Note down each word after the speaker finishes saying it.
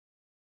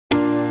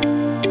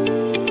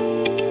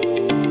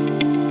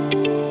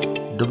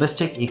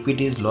domestic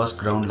equities lost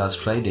ground last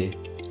Friday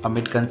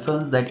amid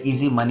concerns that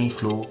easy money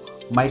flow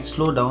might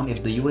slow down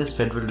if the US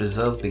Federal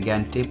Reserve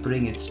began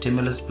tapering its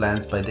stimulus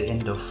plans by the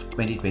end of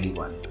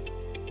 2021.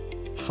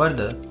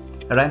 Further,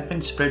 a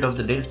rampant spread of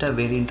the Delta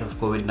variant of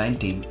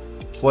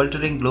COVID-19,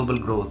 faltering global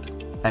growth,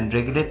 and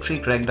regulatory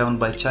crackdown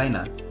by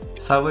China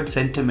soured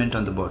sentiment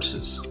on the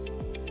bourses.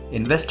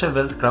 Investor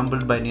wealth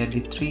crumbled by nearly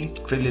 3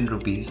 trillion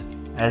rupees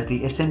as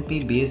the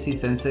S&P BSE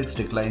Sensex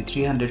declined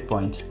 300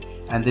 points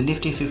and the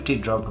Nifty 50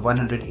 dropped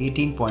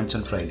 118 points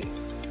on Friday.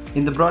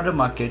 In the broader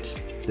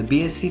markets, the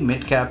BSE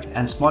mid-cap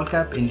and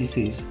small-cap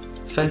indices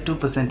fell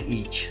 2%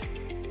 each.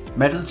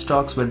 Metal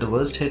stocks were the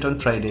worst hit on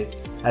Friday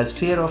as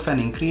fear of an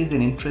increase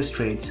in interest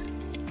rates,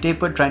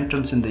 taper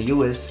tantrums in the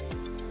US,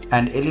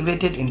 and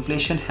elevated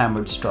inflation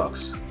hammered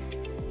stocks.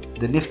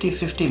 The Nifty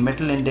 50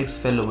 metal index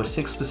fell over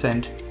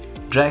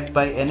 6%, dragged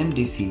by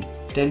NMDC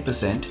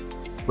 10%,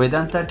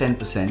 Vedanta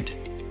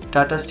 10%,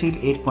 Tata Steel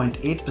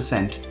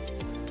 8.8%,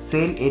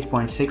 SAIL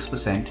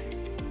 8.6%,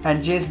 and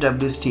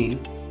JSW Steel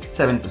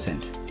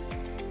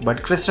 7%.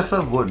 But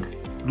Christopher Wood,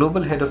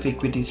 Global Head of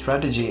Equity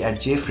Strategy at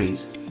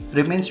Jefferies,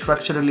 remains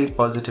structurally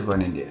positive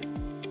on India,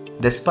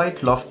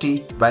 despite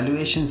lofty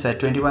valuations at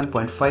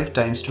 21.5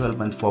 times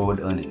 12-month forward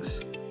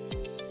earnings.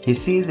 He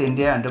sees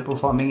India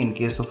underperforming in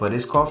case of a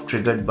risk-off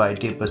triggered by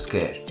taper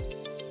scare.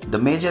 The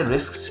major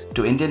risks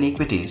to Indian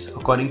equities,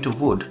 according to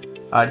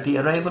Wood, are the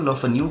arrival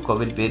of a new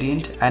COVID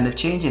variant and a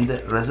change in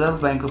the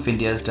Reserve Bank of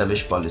India's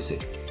dovish policy.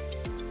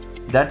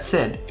 That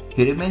said,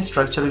 he remains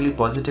structurally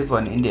positive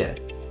on India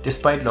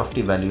despite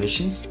lofty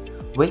valuations,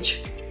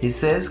 which, he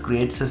says,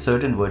 creates a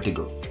certain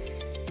vertigo.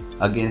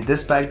 Against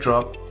this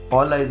backdrop,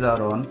 all eyes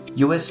are on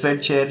US Fed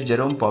Chair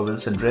Jerome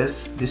Powell's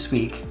address this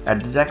week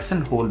at the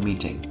Jackson Hole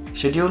meeting,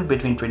 scheduled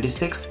between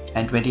 26th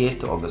and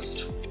 28th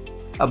August.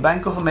 A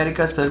Bank of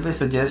America survey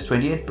suggests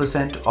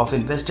 28% of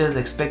investors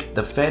expect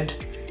the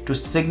Fed to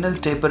signal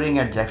tapering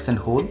at Jackson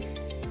Hole,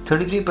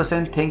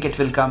 33% think it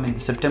will come in the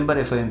September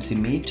FOMC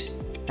meet,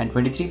 and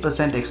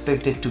 23%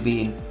 expect it to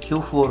be in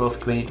Q4 of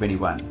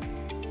 2021.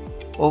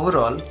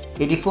 Overall,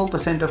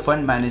 84% of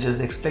fund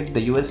managers expect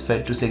the US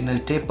Fed to signal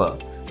taper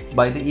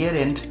by the year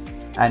end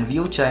and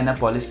view China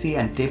policy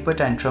and taper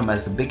tantrum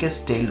as the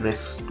biggest tail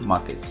risks to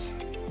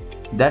markets.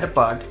 That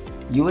apart,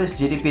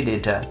 US GDP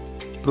data,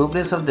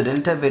 progress of the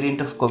Delta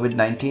variant of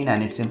COVID-19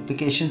 and its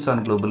implications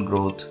on global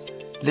growth,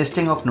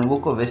 listing of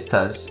Nuvoco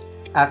Vistas,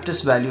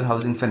 Aptus Value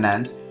Housing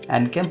Finance,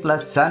 and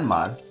Chemplast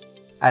Sanmar,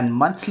 and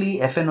monthly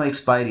FNO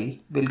expiry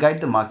will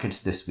guide the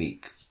markets this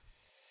week.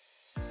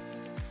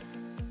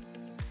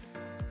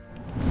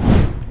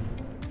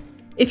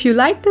 If you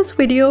like this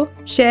video,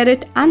 share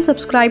it and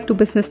subscribe to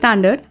Business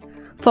Standard.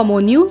 For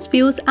more news,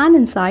 views and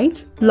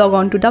insights, log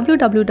on to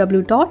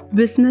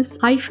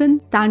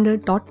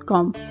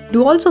www.business-standard.com.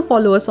 Do also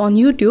follow us on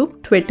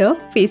YouTube, Twitter,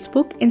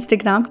 Facebook,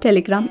 Instagram,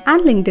 Telegram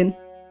and LinkedIn.